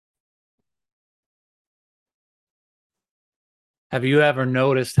Have you ever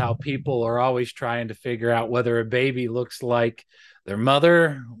noticed how people are always trying to figure out whether a baby looks like their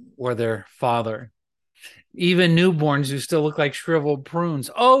mother or their father? Even newborns who still look like shriveled prunes.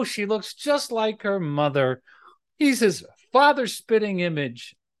 Oh, she looks just like her mother. He's his father's spitting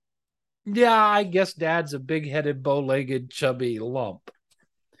image. Yeah, I guess dad's a big headed, bow legged, chubby lump.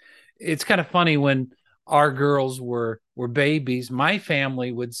 It's kind of funny when our girls were babies, my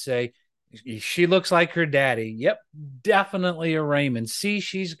family would say, she looks like her daddy. Yep, definitely a Raymond. See,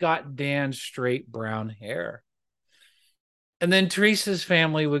 she's got Dan's straight brown hair. And then Teresa's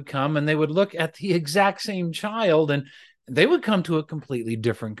family would come and they would look at the exact same child and they would come to a completely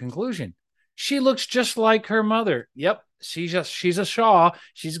different conclusion. She looks just like her mother. Yep, she's a Shaw.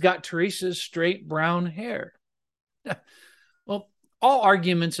 She's got Teresa's straight brown hair. Well, all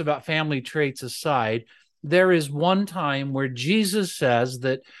arguments about family traits aside, there is one time where Jesus says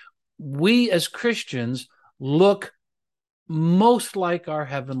that we as Christians look most like our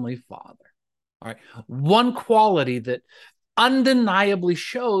Heavenly Father. All right. One quality that undeniably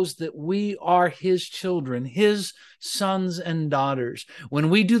shows that we are His children, His sons and daughters.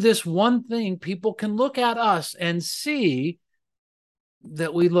 When we do this one thing, people can look at us and see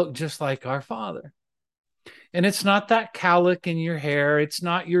that we look just like our Father. And it's not that cowlick in your hair, it's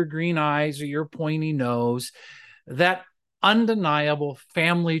not your green eyes or your pointy nose. That undeniable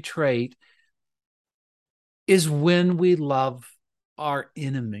family trait is when we love our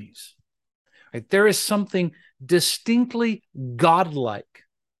enemies. Right? There is something distinctly godlike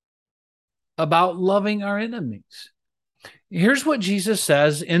about loving our enemies. Here's what Jesus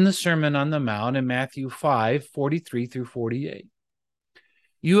says in the Sermon on the Mount in Matthew 5:43 through 48.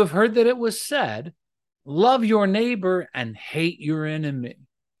 You have heard that it was said, love your neighbor and hate your enemy.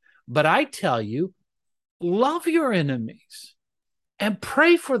 But I tell you, love your enemies and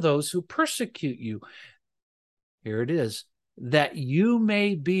pray for those who persecute you. Here it is, that you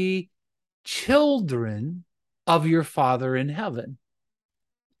may be children of your Father in heaven.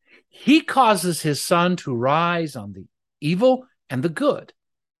 He causes his sun to rise on the evil and the good,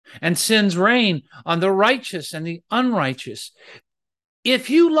 and sends rain on the righteous and the unrighteous.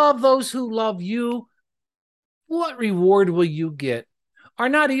 If you love those who love you, what reward will you get? Are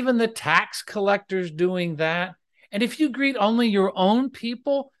not even the tax collectors doing that? And if you greet only your own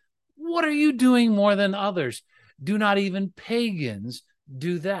people, what are you doing more than others? Do not even pagans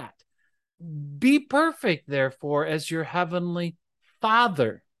do that? Be perfect, therefore, as your heavenly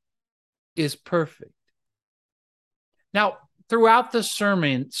Father is perfect. Now, throughout the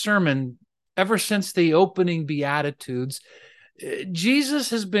sermon, ever since the opening Beatitudes,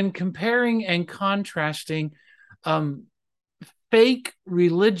 Jesus has been comparing and contrasting fake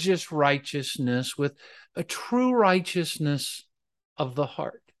religious righteousness with a true righteousness of the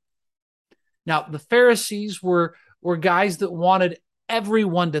heart. Now, the Pharisees were guys that wanted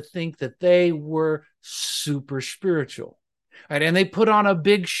everyone to think that they were super spiritual, right? And they put on a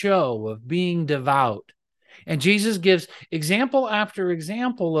big show of being devout. And Jesus gives example after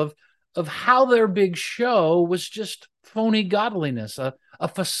example of how their big show was just phony godliness, a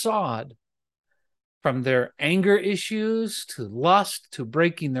facade. From their anger issues to lust to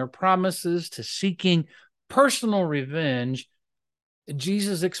breaking their promises to seeking personal revenge,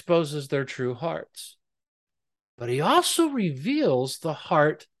 Jesus exposes their true hearts. But he also reveals the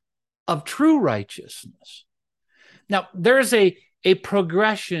heart of true righteousness. Now, there's a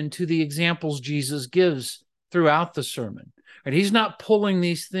progression to the examples Jesus gives throughout the sermon. And he's not pulling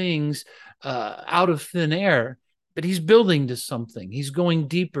these things out of thin air, but he's building to something. He's going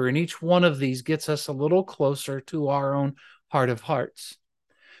deeper, and each one of these gets us a little closer to our own heart of hearts.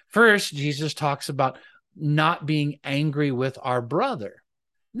 First, Jesus talks about not being angry with our brother.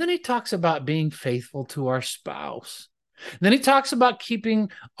 And then he talks about being faithful to our spouse. And then he talks about keeping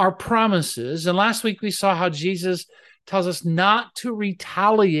our promises. And last week we saw how Jesus tells us not to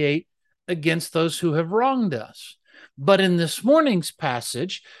retaliate against those who have wronged us. But in this morning's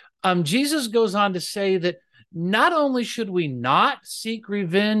passage, Jesus goes on to say that not only should we not seek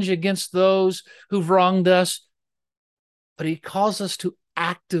revenge against those who've wronged us, but he calls us to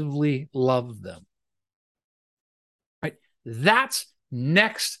actively love them. Right? That's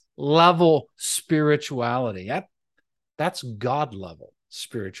next level spirituality. That's God level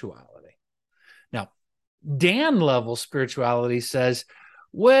spirituality. Now, Dan level spirituality says,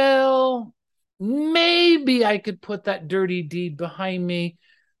 well, maybe I could put that dirty deed behind me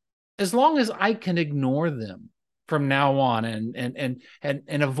as long as I can ignore them from now on and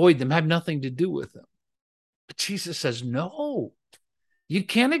avoid them, have nothing to do with them. But Jesus says, no, you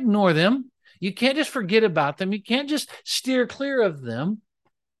can't ignore them. You can't just forget about them. You can't just steer clear of them.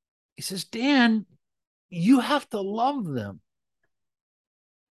 He says, Dan, you have to love them.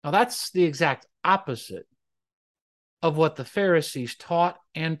 Now, that's the exact opposite of what the Pharisees taught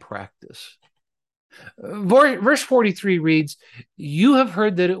and practiced. Verse 43 reads, "You have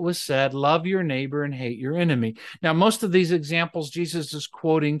heard that it was said, love your neighbor and hate your enemy." Now, most of these examples Jesus is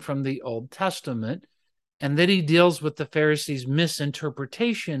quoting from the Old Testament, and then he deals with the Pharisees'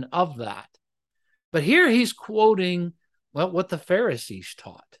 misinterpretation of that. But here he's quoting, well, what the Pharisees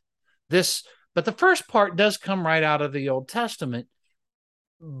taught. But the first part does come right out of the Old Testament,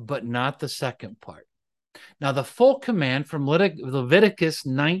 but not the second part. Now, the full command from Leviticus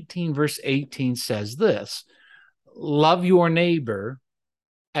 19, verse 18 says this: love your neighbor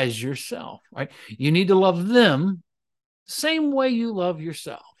as yourself, right? You need to love them the same way you love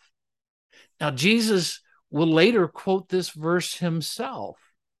yourself. Now, Jesus will later quote this verse himself.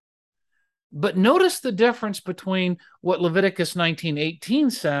 But notice the difference between what Leviticus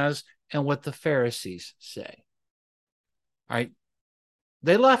 19:18 says and what the Pharisees say. All right?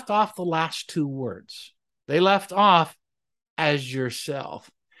 They left off the last two words. They left off as yourself.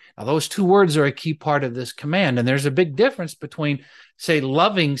 Now, those two words are a key part of this command. And there's a big difference between, say,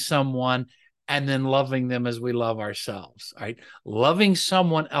 loving someone and then loving them as we love ourselves, right? Loving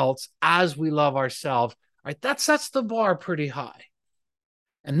someone else as we love ourselves, right? That sets the bar pretty high.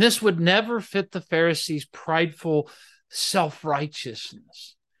 And this would never fit the Pharisees' prideful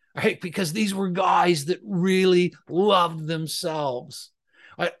self-righteousness, right? Because these were guys that really loved themselves.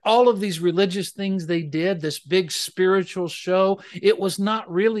 Right? All of these religious things they did, this big spiritual show, it was not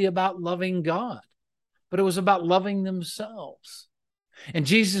really about loving God, but it was about loving themselves. And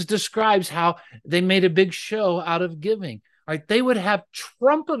Jesus describes how they made a big show out of giving. Right? They would have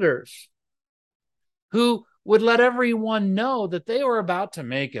trumpeters who would let everyone know that they were about to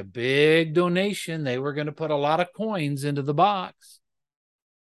make a big donation. They were going to put a lot of coins into the box.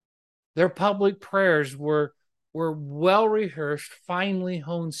 Their public prayers were well-rehearsed, finely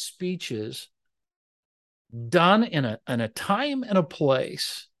honed speeches done in a time and a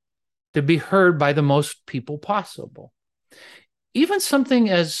place to be heard by the most people possible. Even something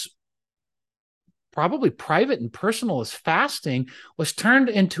as probably private and personal as fasting was turned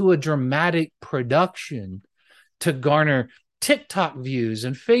into a dramatic production to garner TikTok views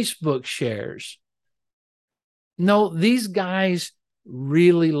and Facebook shares. No, these guys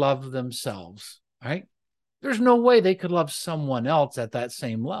really love themselves, right? There's no way they could love someone else at that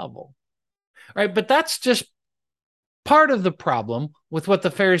same level, right? But that's just part of the problem with what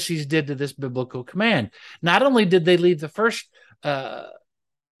the Pharisees did to this biblical command. Not only did they leave the first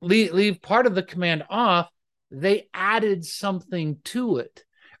leave part of the command off, they added something to it,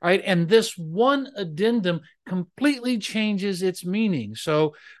 right? And this one addendum completely changes its meaning.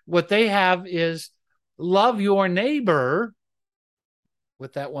 So what they have is love your neighbor,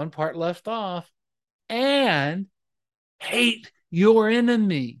 with that one part left off, and hate your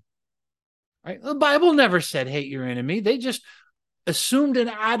enemy. Right? The Bible never said hate your enemy. They just assumed and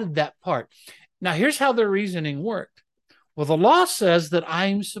added that part. Now, here's how their reasoning worked. Well, the law says that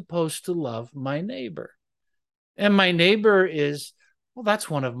I'm supposed to love my neighbor. And my neighbor is, well, that's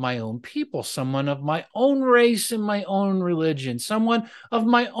one of my own people, someone of my own race and my own religion, someone of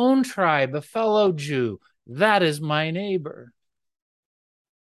my own tribe, a fellow Jew. That is my neighbor.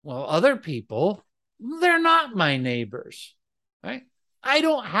 Well, other people, they're not my neighbors, right? I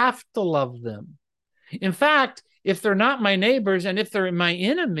don't have to love them. In fact, if they're not my neighbors and if they're my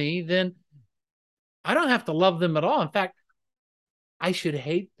enemy, then I don't have to love them at all. In fact, I should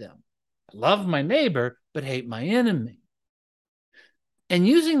hate them. Love my neighbor, but hate my enemy. And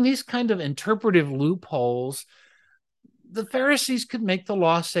using these kind of interpretive loopholes, the Pharisees could make the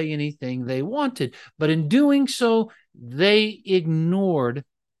law say anything they wanted. But in doing so, they ignored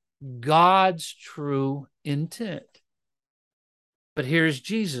God's true intent. But here's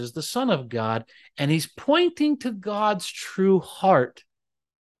Jesus, the Son of God, and he's pointing to God's true heart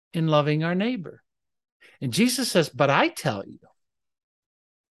in loving our neighbor. And Jesus says, but I tell you,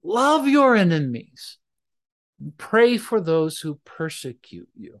 love your enemies. Pray for those who persecute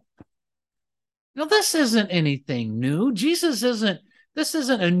you. Now, this isn't anything new. This isn't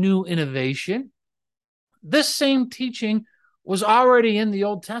a new innovation. This same teaching was already in the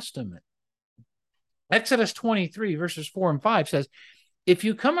Old Testament. Exodus 23, verses 4 and 5 says, if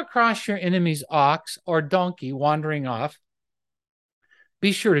you come across your enemy's ox or donkey wandering off,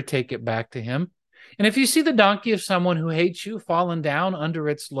 be sure to take it back to him. And if you see the donkey of someone who hates you fallen down under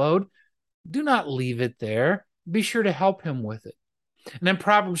its load, do not leave it there. Be sure to help him with it. And then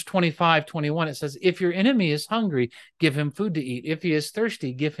Proverbs 25:21, it says, if your enemy is hungry, give him food to eat. If he is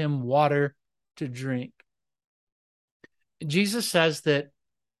thirsty, give him water to drink. Jesus says that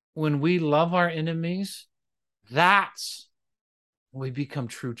when we love our enemies, that's we become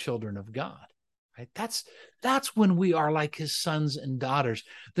true children of God. Right? That's when we are like his sons and daughters.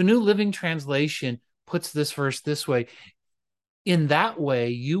 The New Living Translation puts this verse this way: in that way,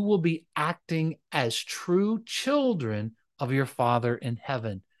 you will be acting as true children of your Father in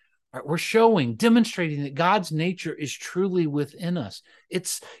heaven. Right, we're showing, demonstrating that God's nature is truly within us.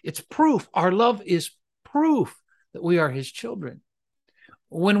 It's proof. Our love is proof that we are his children.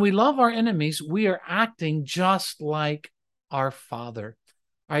 When we love our enemies, we are acting just like our Father,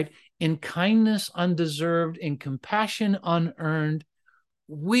 right? In kindness undeserved, in compassion unearned,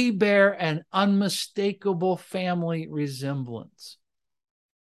 we bear an unmistakable family resemblance.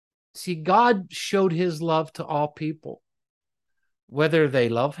 See, God showed his love to all people, whether they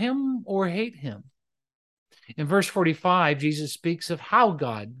love him or hate him. In verse 45, Jesus speaks of how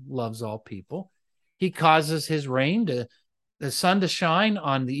God loves all people. He causes his rain the sun to shine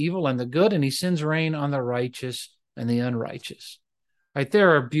on the evil and the good, and he sends rain on the righteous and the unrighteous. Right?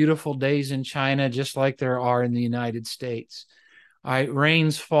 There are beautiful days in China, just like there are in the United States. Right?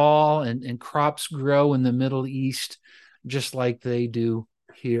 Rains fall and crops grow in the Middle East, just like they do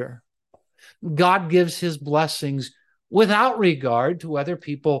here. God gives his blessings without regard to whether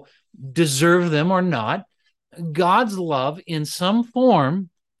people deserve them or not. God's love in some form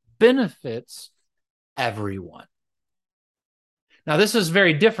benefits everyone. Now, this is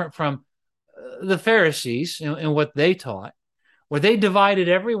very different from the Pharisees and what they taught, where they divided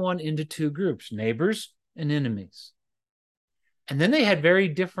everyone into two groups, neighbors and enemies. And then they had very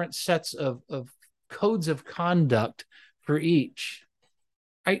different sets of codes of conduct for each.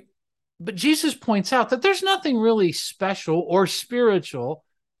 Right? But Jesus points out that there's nothing really special or spiritual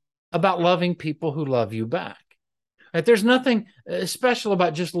about loving people who love you back. Right? There's nothing special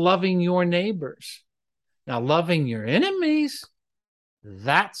about just loving your neighbors. Now, loving your enemies,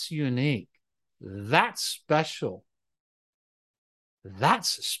 that's unique. That's special.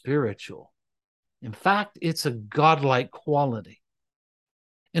 That's spiritual. In fact, it's a godlike quality.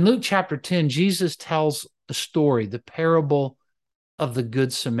 In Luke chapter 10, Jesus tells a story, the parable of the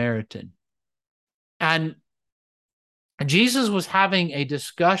Good Samaritan. And Jesus was having a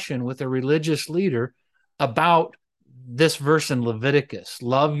discussion with a religious leader about this verse in Leviticus,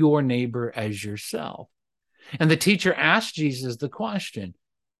 love your neighbor as yourself. And the teacher asked Jesus the question,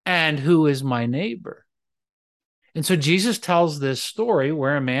 and who is my neighbor? And so Jesus tells this story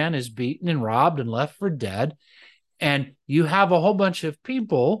where a man is beaten and robbed and left for dead. And you have a whole bunch of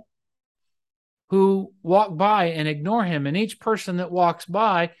people who walk by and ignore him. And each person that walks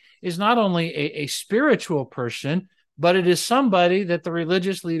by is not only a spiritual person, but it is somebody that the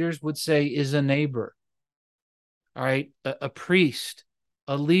religious leaders would say is a neighbor. All right, a priest,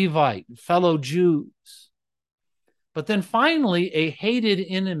 a Levite, fellow Jews. But then finally, a hated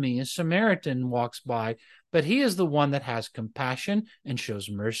enemy, a Samaritan, walks by, but he is the one that has compassion and shows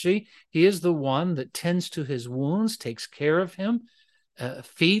mercy. He is the one that tends to his wounds, takes care of him,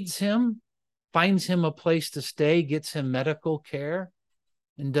 feeds him, finds him a place to stay, gets him medical care,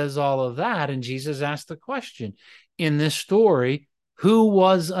 and does all of that. And Jesus asked the question in this story, who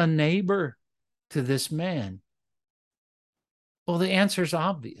was a neighbor to this man? Well, the answer is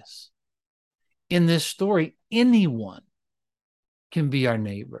obvious. In this story, anyone can be our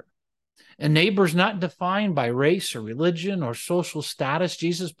neighbor. A neighbor is not defined by race or religion or social status.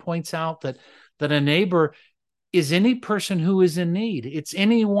 Jesus points out that a neighbor is any person who is in need. It's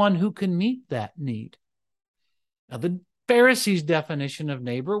anyone who can meet that need. Now, the Pharisees' definition of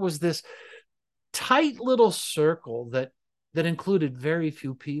neighbor was this tight little circle that included very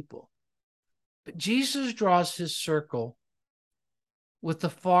few people. But Jesus draws his circle with the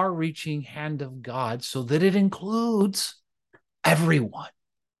far-reaching hand of God so that it includes everyone.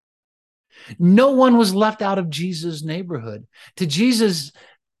 No one was left out of Jesus' neighborhood. To Jesus,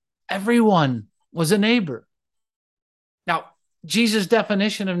 everyone was a neighbor. Now, Jesus'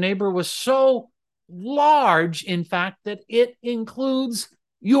 definition of neighbor was so large, in fact, that it includes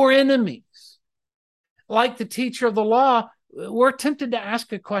your enemies. Like the teacher of the law, we're tempted to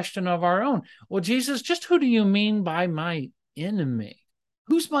ask a question of our own. Well, Jesus, just who do you mean by my enemy?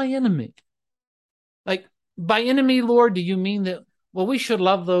 Who's my enemy? Like, by enemy, Lord, do you mean that, well, we should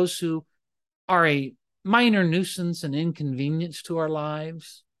love those who are a minor nuisance and inconvenience to our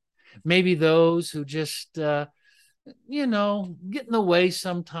lives? Maybe those who just, get in the way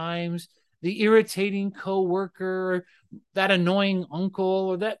sometimes, the irritating coworker, that annoying uncle,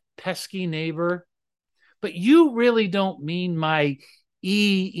 or that pesky neighbor. But you really don't mean my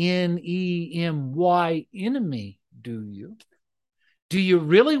enemy enemy, do you? Do you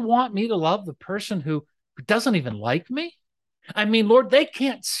really want me to love the person who doesn't even like me? I mean, Lord, they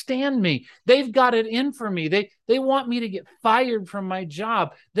can't stand me. They've got it in for me. They want me to get fired from my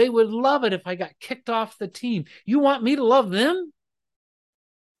job. They would love it if I got kicked off the team. You want me to love them?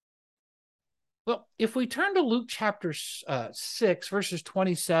 Well, if we turn to Luke chapter 6, verses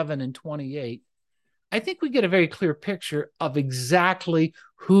 27 and 28, I think we get a very clear picture of exactly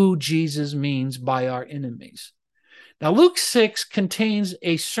who Jesus means by our enemies. Now, Luke 6 contains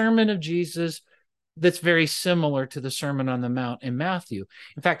a sermon of Jesus that's very similar to the Sermon on the Mount in Matthew.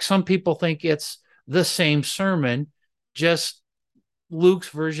 In fact, some people think it's the same sermon, just Luke's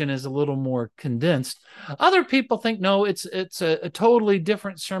version is a little more condensed. Other people think, no, it's a totally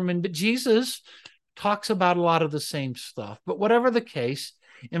different sermon, but Jesus talks about a lot of the same stuff. But whatever the case,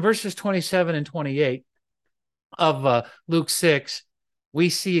 in verses 27 and 28 of Luke 6, we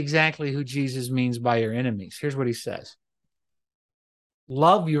see exactly who Jesus means by your enemies. Here's what he says.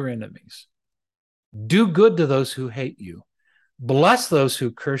 Love your enemies. Do good to those who hate you. Bless those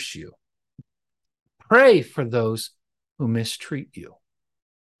who curse you. Pray for those who mistreat you.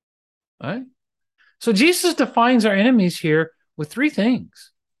 All right? So Jesus defines our enemies here with three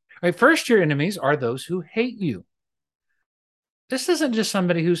things. All right, first, your enemies are those who hate you. This isn't just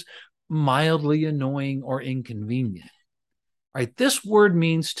somebody who's mildly annoying or inconvenient. Right? This word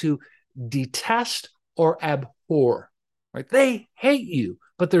means to detest or abhor. Right? They hate you,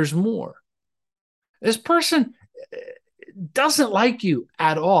 but there's more. This person doesn't like you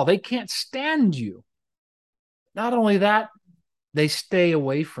at all. They can't stand you. Not only that, they stay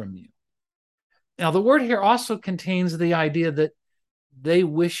away from you. Now, the word here also contains the idea that they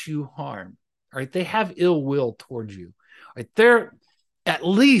wish you harm. Right? They have ill will towards you. Right? They're at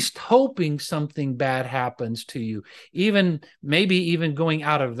least hoping something bad happens to you, maybe even going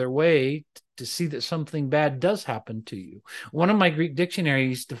out of their way to see that something bad does happen to you. One of my Greek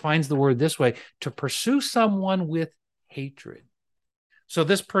dictionaries defines the word this way: to pursue someone with hatred. So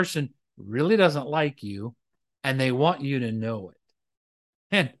this person really doesn't like you, and they want you to know it.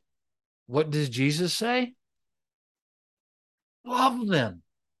 And what does Jesus say? Love them.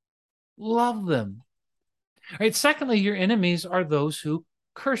 Love them. All right, secondly, your enemies are those who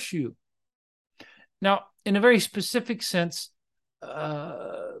curse you. Now, in a very specific sense,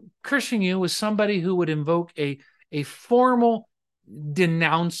 cursing you was somebody who would invoke a formal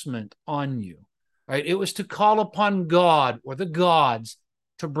denouncement on you. Right? It was to call upon God or the gods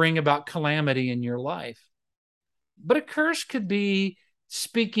to bring about calamity in your life. But a curse could be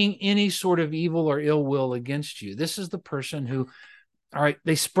speaking any sort of evil or ill will against you. This is the person who, all right,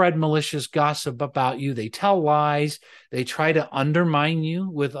 they spread malicious gossip about you. They tell lies. They try to undermine you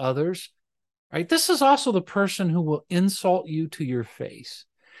with others. Right? This is also the person who will insult you to your face.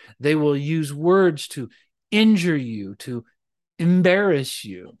 They will use words to injure you, to embarrass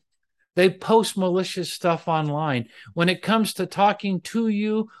you. They post malicious stuff online. When it comes to talking to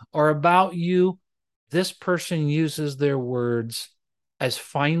you or about you, this person uses their words as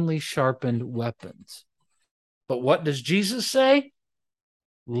finely sharpened weapons. But what does Jesus say?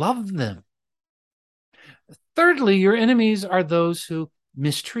 Love them. Thirdly, your enemies are those who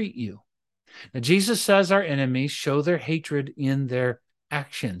mistreat you. Now, Jesus says our enemies show their hatred in their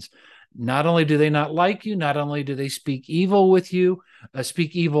actions. Not only do they not like you, not only do they speak evil of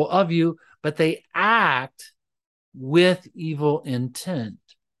you, but they act with evil intent.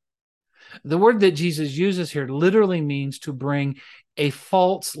 The word that Jesus uses here literally means to bring a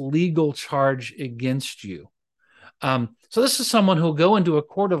false legal charge against you. So this is someone who will go into a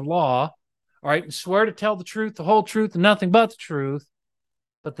court of law, all right, and swear to tell the truth, the whole truth, and nothing but the truth,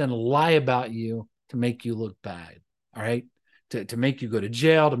 but then lie about you to make you look bad, all right, to make you go to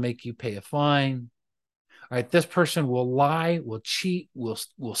jail, to make you pay a fine. All right, this person will lie, will cheat, will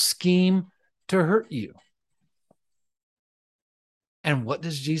scheme to hurt you. And what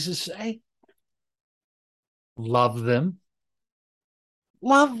does Jesus say? Love them.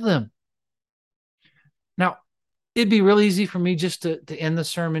 Love them. Now, it'd be real easy for me just to end the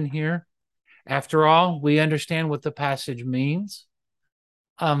sermon here. After all, we understand what the passage means.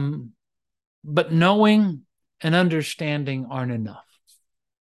 But knowing and understanding aren't enough.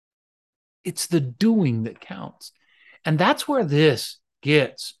 It's the doing that counts. And that's where this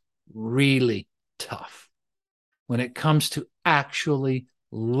gets really tough, when it comes to actually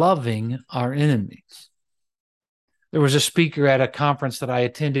loving our enemies. There was a speaker at a conference that I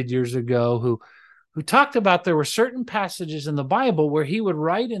attended years ago who talked about there were certain passages in the Bible where he would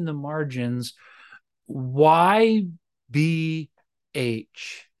write in the margins, YBH,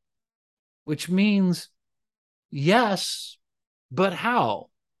 which means yes, but how?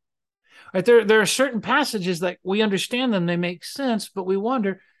 Right? There are certain passages that we understand them, they make sense, but we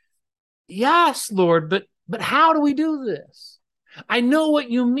wonder, yes, Lord, but how do we do this? I know what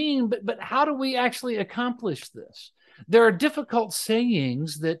you mean, but how do we actually accomplish this? There are difficult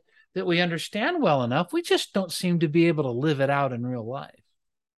sayings that we understand well enough. We just don't seem to be able to live it out in real life.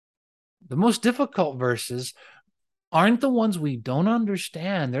 The most difficult verses aren't the ones we don't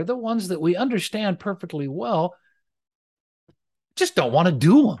understand. They're the ones that we understand perfectly well, just don't want to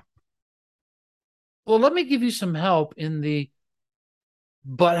do them. Well, let me give you some help in the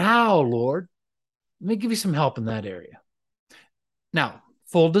but how, Lord? Let me give you some help in that area. Now,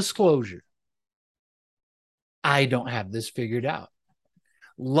 full disclosure, I don't have this figured out.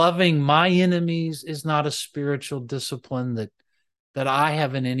 Loving my enemies is not a spiritual discipline that I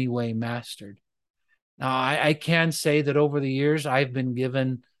have in any way mastered. Now, I can say that over the years, I've been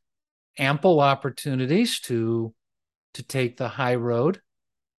given ample opportunities to take the high road,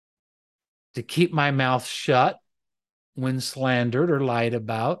 to keep my mouth shut when slandered or lied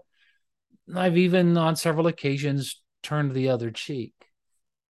about. I've even on several occasions turned the other cheek.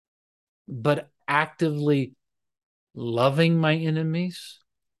 But actively loving my enemies,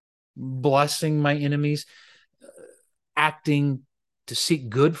 blessing my enemies, acting to seek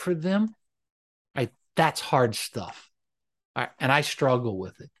good for them, that's hard stuff. And I struggle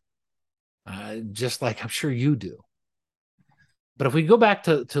with it, just like I'm sure you do. But if we go back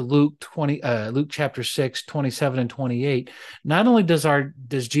to Luke chapter 6, 27 and 28, not only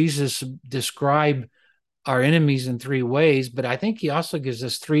does Jesus describe our enemies in three ways, but I think he also gives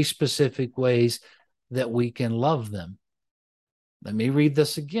us three specific ways that we can love them. Let me read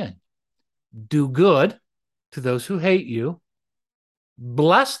this again. Do good to those who hate you,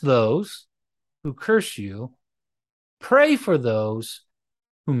 bless those who curse you, pray for those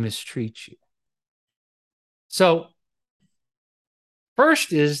who mistreat you. So,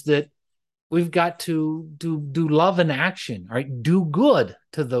 first is that we've got to do love in action, right? Do good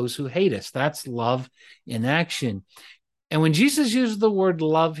to those who hate us. That's love in action. And when Jesus uses the word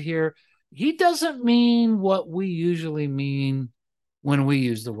love here, he doesn't mean what we usually mean when we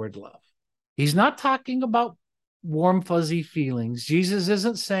use the word love. He's not talking about warm, fuzzy feelings. Jesus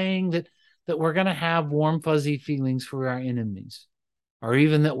isn't saying that we're going to have warm, fuzzy feelings for our enemies, or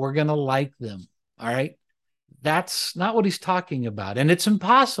even that we're going to like them. All right. That's not what he's talking about. And it's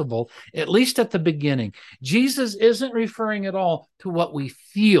impossible, at least at the beginning. Jesus isn't referring at all to what we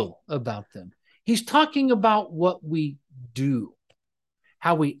feel about them. He's talking about what we do,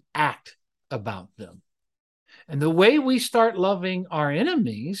 how we act about them. And the way we start loving our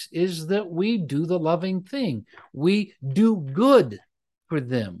enemies is that we do the loving thing. We do good for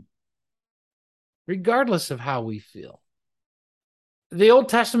them, regardless of how we feel. The Old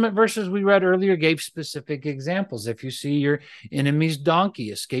Testament verses we read earlier gave specific examples. If you see your enemy's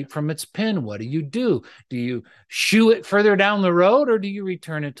donkey escape from its pen, what do? Do you shoo it further down the road, or do you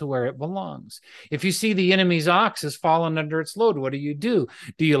return it to where it belongs? If you see the enemy's ox has fallen under its load, what do?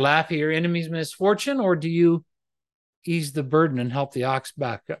 Do you laugh at your enemy's misfortune, or do you ease the burden and help the ox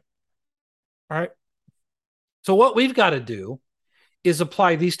back up? All right. So what we've got to do is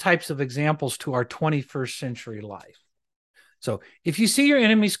apply these types of examples to our 21st century life. So if you see your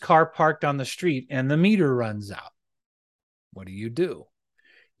enemy's car parked on the street and the meter runs out, what do?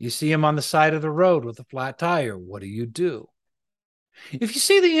 You see him on the side of the road with a flat tire, what do? If you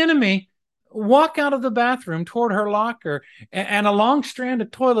see the enemy walk out of the bathroom toward her locker and a long strand of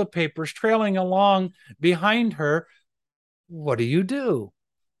toilet paper is trailing along behind her, what do?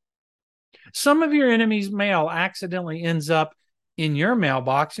 Some of your enemy's mail accidentally ends up in your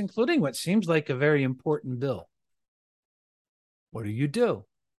mailbox, including what seems like a very important bill. What do?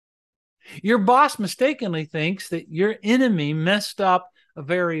 Your boss mistakenly thinks that your enemy messed up a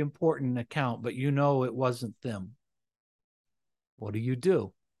very important account, but you know it wasn't them. What do?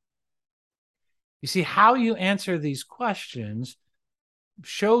 You see, how you answer these questions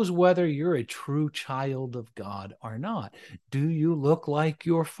shows whether you're a true child of God or not. Do you look like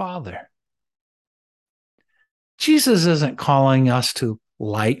your Father? Jesus isn't calling us to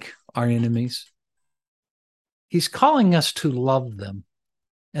like our enemies. He's calling us to love them,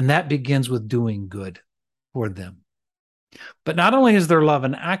 and that begins with doing good for them. But not only is there love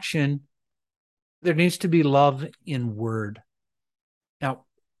in action, there needs to be love in word. Now,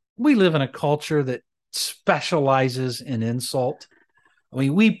 we live in a culture that specializes in insult. I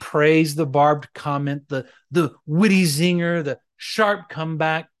mean, we praise the barbed comment, the witty zinger, the sharp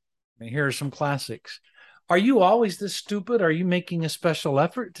comeback. I mean, here are some classics. Are you always this stupid? Are you making a special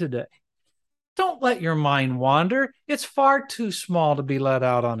effort today? Don't let your mind wander. It's far too small to be let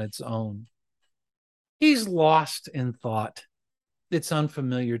out on its own. He's lost in thought. It's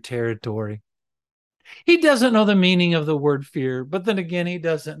unfamiliar territory. He doesn't know the meaning of the word fear, but then again, he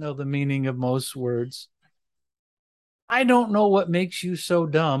doesn't know the meaning of most words. I don't know what makes you so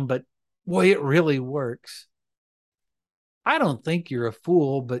dumb, but boy, it really works. I don't think you're a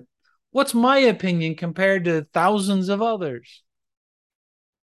fool, but what's my opinion compared to thousands of others?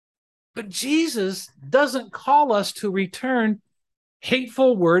 But Jesus doesn't call us to return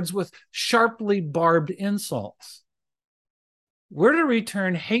hateful words with sharply barbed insults. We're to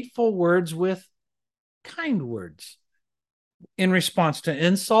return hateful words with kind words. In response to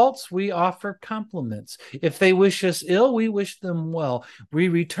insults, we offer compliments. If they wish us ill, we wish them well. We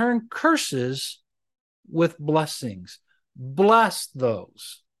return curses with blessings. Bless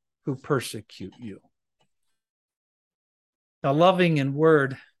those who persecute you. Now, loving in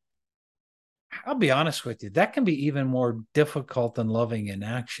word, I'll be honest with you, that can be even more difficult than loving in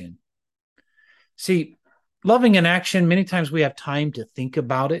action. See, loving in action, many times we have time to think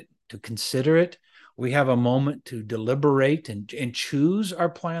about it, to consider it. We have a moment to deliberate and choose our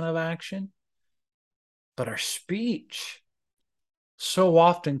plan of action. But our speech so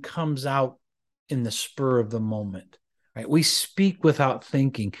often comes out in the spur of the moment. Right? We speak without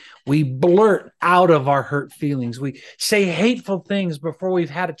thinking. We blurt out of our hurt feelings. We say hateful things before we've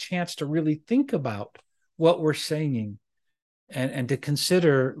had a chance to really think about what we're saying and to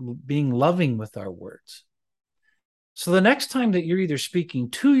consider being loving with our words. So the next time that you're either speaking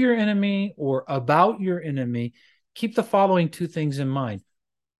to your enemy or about your enemy, keep the following two things in mind.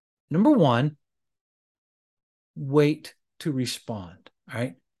 Number one, wait to respond. All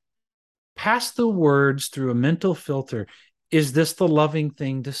right. Pass the words through a mental filter. Is this the loving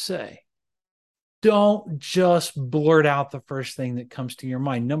thing to say? Don't just blurt out the first thing that comes to your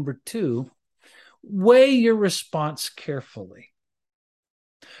mind. Number two, weigh your response carefully.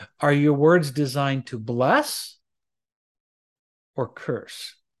 Are your words designed to bless or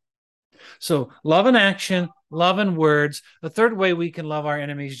curse? So love in action, love in words. The third way we can love our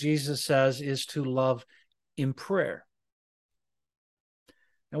enemies, Jesus says, is to love in prayer.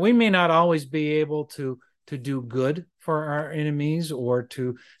 And we may not always be able to do good for our enemies or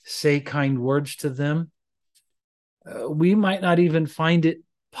to say kind words to them. We might not even find it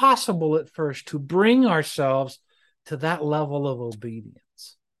possible at first to bring ourselves to that level of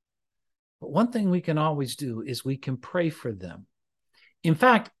obedience. But one thing we can always do is we can pray for them. In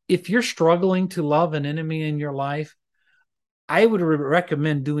fact, if you're struggling to love an enemy in your life, I would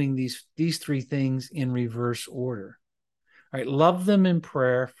recommend doing these three things in reverse order. All right, love them in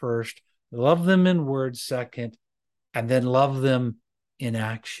prayer first, love them in words second, and then love them in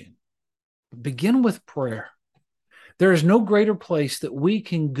action. Begin with prayer. There is no greater place that we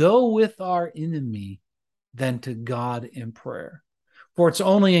can go with our enemy than to God in prayer. For it's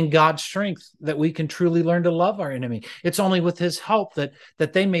only in God's strength that we can truly learn to love our enemy. It's only with his help that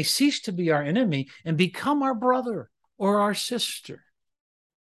they may cease to be our enemy and become our brother or our sister.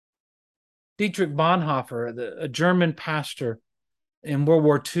 Dietrich Bonhoeffer, a German pastor in World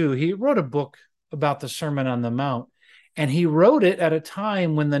War II, he wrote a book about the Sermon on the Mount, and he wrote it at a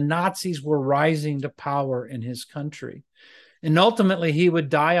time when the Nazis were rising to power in his country. And ultimately, he would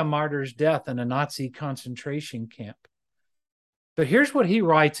die a martyr's death in a Nazi concentration camp. But here's what he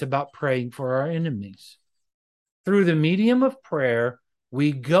writes about praying for our enemies. Through the medium of prayer,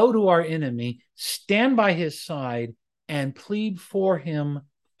 we go to our enemy, stand by his side, and plead for him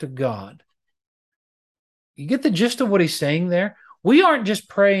to God. You get the gist of what he's saying there? We aren't just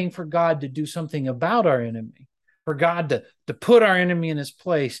praying for God to do something about our enemy, for God to put our enemy in his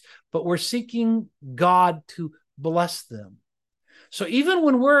place, but we're seeking God to bless them. So even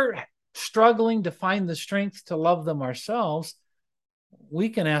when we're struggling to find the strength to love them ourselves, we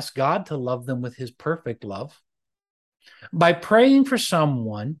can ask God to love them with his perfect love. By praying for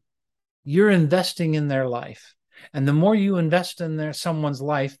someone, you're investing in their life. And the more you invest in someone's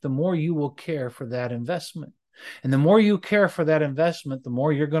life, the more you will care for that investment. And the more you care for that investment, the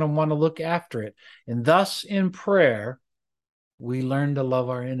more you're going to want to look after it. And thus, in prayer, we learn to love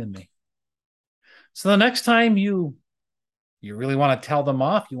our enemy. So the next time you really want to tell them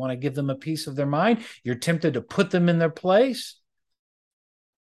off, you want to give them a piece of their mind, you're tempted to put them in their place,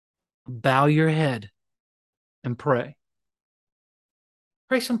 bow your head and pray.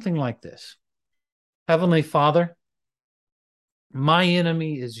 Pray something like this. Heavenly Father, my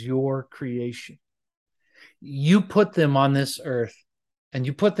enemy is your creation. You put them on this earth and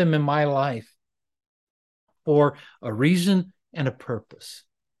you put them in my life for a reason and a purpose.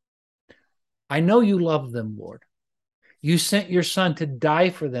 I know you love them, Lord. You sent your son to die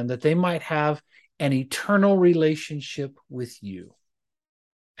for them that they might have an eternal relationship with you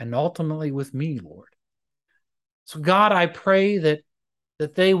and ultimately with me, Lord. So God, I pray that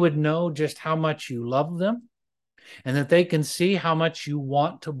they would know just how much you love them and that they can see how much you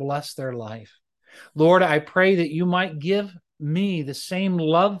want to bless their life. Lord, I pray that you might give me the same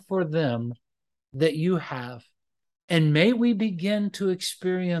love for them that you have. And may we begin to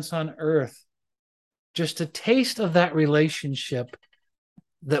experience on earth just a taste of that relationship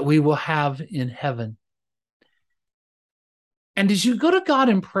that we will have in heaven. And as you go to God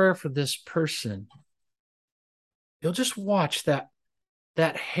in prayer for this person, you'll just watch that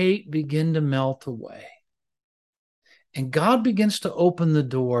hate begin to melt away. And God begins to open the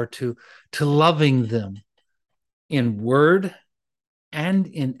door to loving them in word and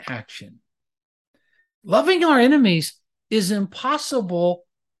in action. Loving our enemies is impossible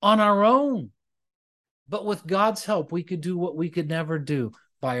on our own. But with God's help, we could do what we could never do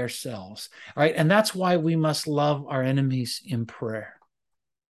by ourselves. All right. And that's why we must love our enemies in prayer.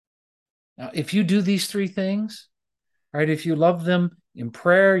 Now, if you do these three things, all right, if you love them in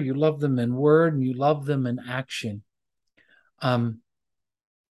prayer, you love them in word, and you love them in action,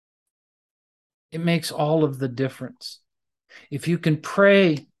 it makes all of the difference. If you can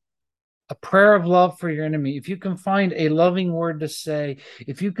pray a prayer of love for your enemy, if you can find a loving word to say,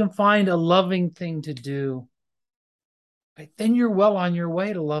 if you can find a loving thing to do, right, then you're well on your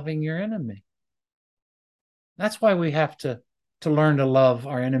way to loving your enemy. That's why we have to learn to love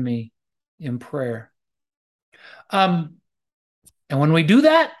our enemy in prayer. And when we do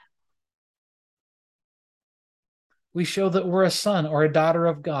that, we show that we're a son or a daughter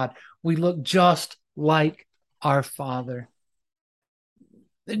of God. We look just like our Father.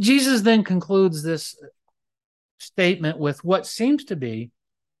 Jesus then concludes this statement with what seems to be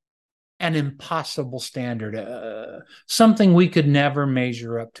an impossible standard, something we could never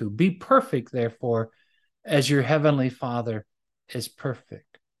measure up to. Be perfect, therefore, as your heavenly Father is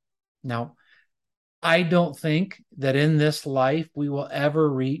perfect. Now, I don't think that in this life we will ever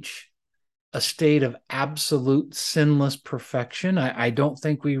reach a state of absolute sinless perfection. I don't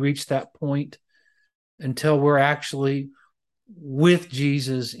think we reach that point until we're actually with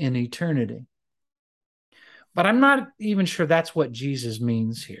Jesus in eternity. But I'm not even sure that's what Jesus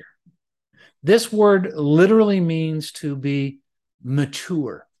means here. This word literally means to be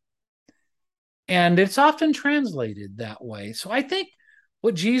mature. And it's often translated that way. So I think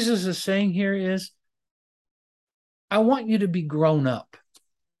what Jesus is saying here is, I want you to be grown up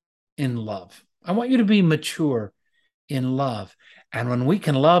in love. I want you to be mature in love. And when we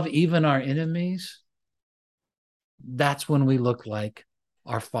can love even our enemies, that's when we look like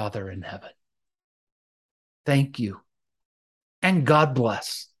our Father in heaven. Thank you. And God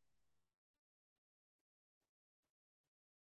bless.